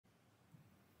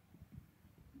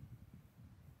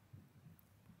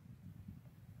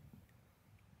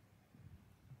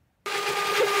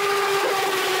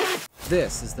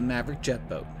This is the Maverick jet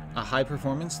boat, a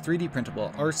high-performance 3D printable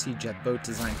RC jet boat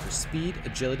designed for speed,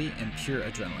 agility, and pure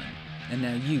adrenaline. And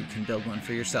now you can build one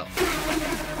for yourself.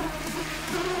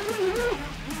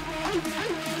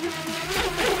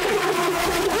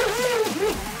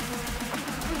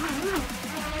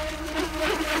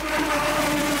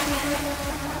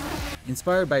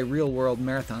 Inspired by real-world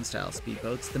marathon-style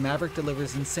speedboats, the Maverick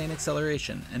delivers insane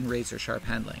acceleration and razor-sharp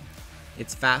handling.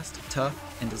 It's fast,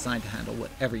 tough, and designed to handle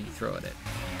whatever you throw at it.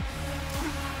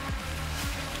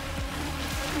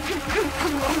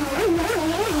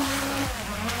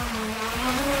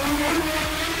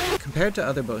 Compared to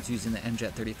other boats using the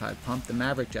MJet 35 pump, the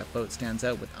Maverick jet boat stands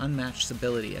out with unmatched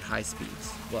stability at high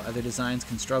speeds. While other designs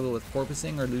can struggle with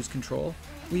porpoising or lose control,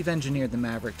 we've engineered the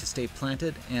Maverick to stay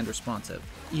planted and responsive,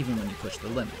 even when you push the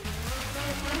limit.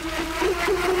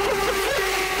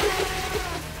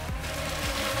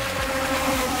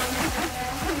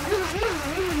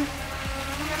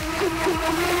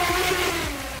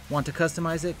 Want to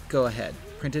customize it? Go ahead.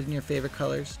 Print it in your favorite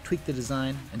colors, tweak the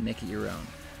design, and make it your own.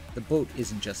 The boat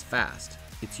isn't just fast,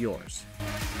 it's yours.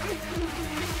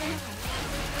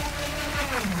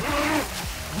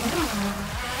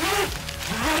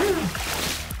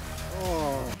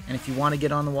 And if you want to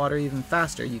get on the water even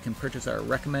faster, you can purchase our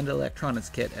recommended electronics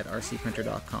kit at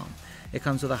rcprinter.com. It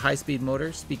comes with a high-speed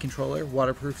motor, speed controller,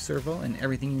 waterproof servo, and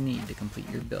everything you need to complete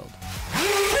your build.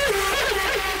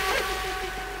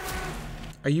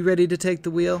 Are you ready to take the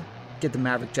wheel? Get the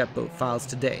Maverick jet boat files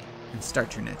today and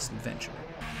start your next adventure.